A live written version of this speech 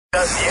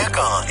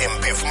Hlaziyeka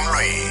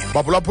emphefumlweni.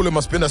 Baphulaphule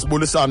masiphinda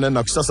sibulisane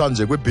nakusasa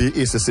nje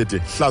kwi-BE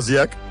sisithi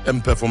Hlaziyeka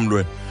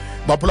emphefumlweni.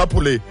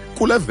 Baphulaphule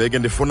kule veki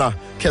ndifuna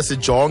ke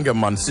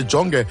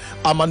sijonge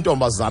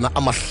amantombazana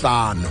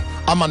amahlanu,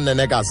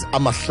 amanenekazi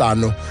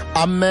amahlanu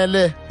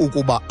amele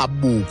ukuba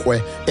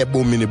abukwe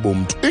ebomini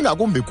bomntu.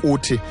 Ingakumbi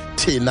kuthi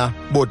thina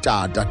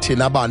botata,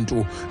 thina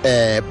abantu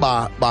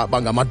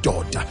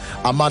bangamadoda,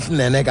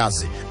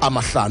 amanenekazi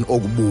amahlanu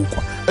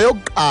okubukwa.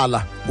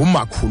 Eyokuqala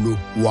ngumakhulu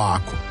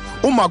wakho.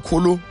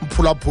 Umakhulu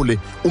mphulaphule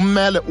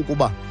umele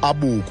ukuba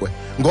abukwe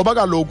ngoba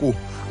kaloku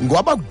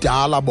ngoba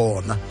kudala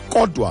bona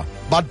kodwa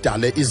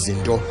badale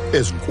izinto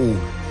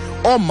ezinkulu.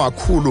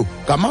 Omakhulu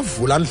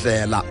ngamavula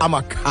ndlela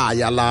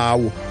amakhaya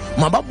lawo,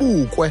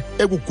 mababukwe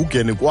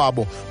ekugugeni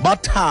kwabo,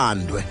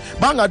 bathandwe,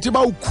 bangathi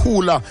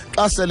bawukhula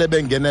xa sele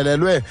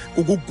bengenelelwe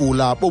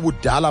ukugula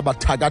bobudala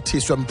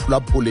bathakathiswe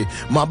mphulaphuli.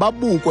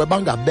 Mababukwe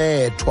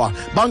bangabethwa,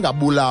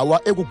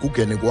 bangabulawa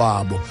ekugugeni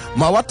kwabo.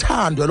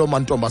 Mawathandwe lo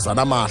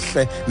mantombazana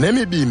amahle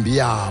nemibimbi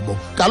yabo.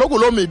 Kaloku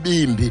lo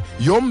mibimbi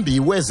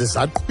yombiwe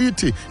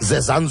zezaqhwithi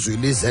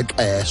zezanzwili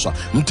zexesha.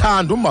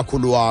 Mthanda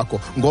umakhulu wakho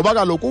ngoba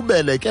kaloku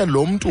ubeleke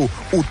lo mntu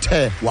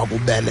uthe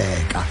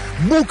wakubeleka.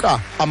 Buka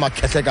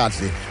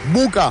amakhehlekazi,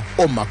 buka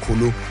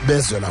omakhulu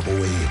bezwela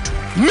kowethu.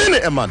 Mini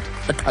emandi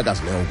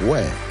eqhakazileyo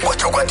kuwe.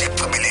 Kodwa kwathi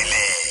ugcibilele